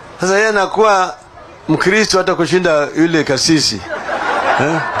 Sasa yeye anakuwa Mkristo hata kushinda yule kasisi.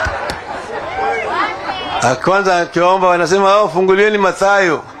 Kwanza akiomba wanasema fungulieni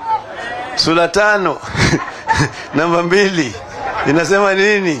Mathayo sura 5 namba 2 inasema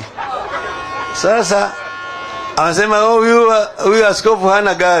nini? Sasa anasema huyu askofu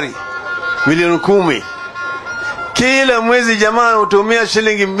hana gari, 10,000,000. Kila mwezi jamaa hutumia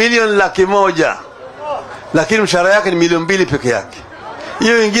shilingi 1,100,000. Lakini mshahara yake ni 2,000,000 peke yake.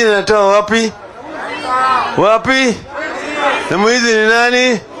 Hiyo nyingine anatoa wapi? Wapi? Na mwizi ni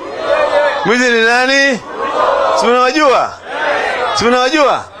nani? Mwizi ni nani? Si mnawajua? Si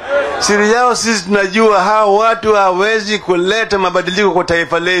mnawajua? Siri yao sisi tunajua. Hao watu hawezi kuleta mabadiliko kwa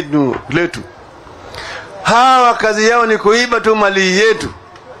taifa letu. Hawa kazi yao ni kuiba tu mali yetu.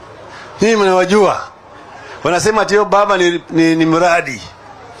 Hii mnawajua. Wanasema ati baba ni mradi.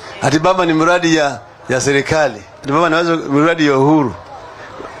 Ati baba ni mradi ya serikali. Ati baba anaweza mradi ya Uhuru.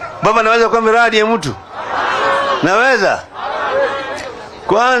 Baba anaweza kuwa mradi ya mtu? Naweza?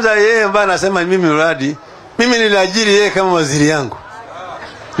 Kwanza yeye ambaye anasema mimi mradi, mimi niliajiri yeye kama waziri yangu.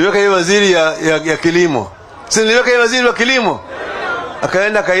 Niweka yeye waziri ya kilimo. Si niweka yeye waziri wa kilimo.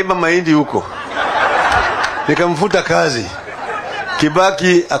 Akaenda kaiba mahindi huko. Nikamfuta kazi.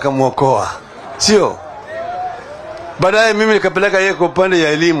 Kibaki akamuokoa. Sio? Baadaye mimi nikapeleka yeye kwa upande ya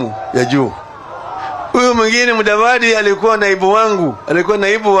elimu ya juu. Huyu mwingine Mudavadi alikuwa naibu wangu, alikuwa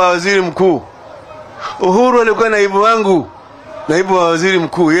naibu wa waziri mkuu. Uhuru alikuwa naibu wangu, naibu wa waziri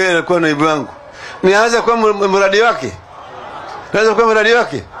mkuu, yeye alikuwa naibu wangu. Nianza kwa mradi wake? Naweza kwa mradi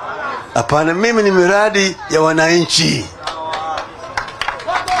wake? Hapana, mimi ni miradi ya wananchi.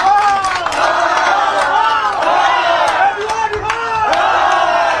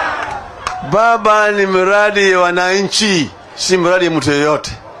 Baba ni miradi ya wananchi, si miradi ya mtu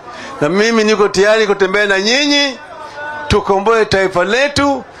yeyote. Na mimi niko tayari kutembea na nyinyi, tukomboe taifa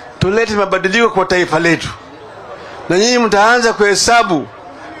letu, tulete mabadiliko kwa taifa letu. Na nyinyi mtaanza kuhesabu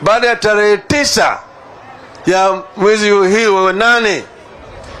baada ya tarehe 9 ya mwezi hii wa 8,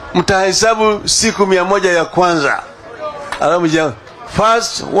 mtahesabu siku 100 ya kwanza. Alamu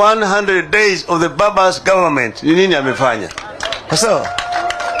first 100 days of the Baba's government. Ni nini amefanya? Sawa?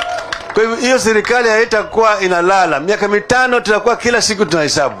 Kwa hivyo hiyo serikali haitakuwa inalala. Miaka 5 tutakuwa kila siku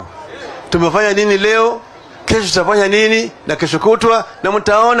tunahesabu. Tumefanya nini leo? kesho tutafanya nini na kesho kutwa, na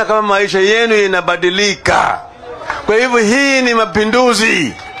mtaona kama maisha yenu yanabadilika. Kwa hivyo hii ni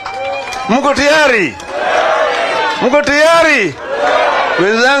mapinduzi. Mko tayari? Mko tayari?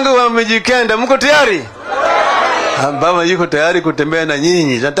 Wenzangu wa Mijikenda, mko tayari? Baba yuko tayari kutembea na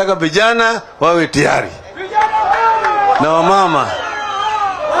nyinyi. Nataka vijana wawe tayari na wamama.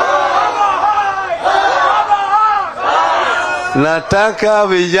 Nataka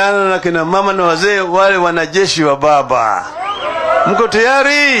vijana na kina mama na wazee wale wanajeshi wa baba. Mko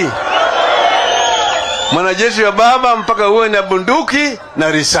tayari? Mwanajeshi wa baba mpaka uwe na bunduki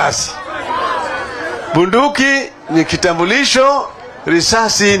na risasi. Bunduki ni kitambulisho,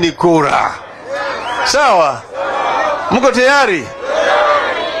 risasi ni kura. Sawa? Mko tayari?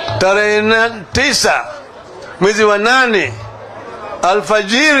 Tarehe 9 mwezi wa 8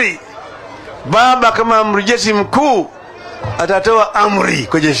 alfajiri, baba kama amiri jeshi mkuu atatoa amri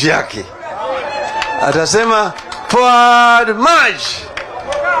kwa jeshi yake. Atasema forward march,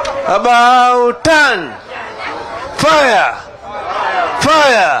 about turn, fire,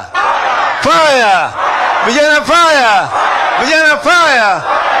 fire, fire, vijana fire, vijana fire,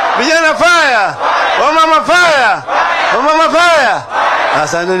 vijana fire, wamama fire, wamama fire.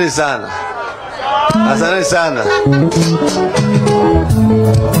 Asanteni sana, asanteni sana.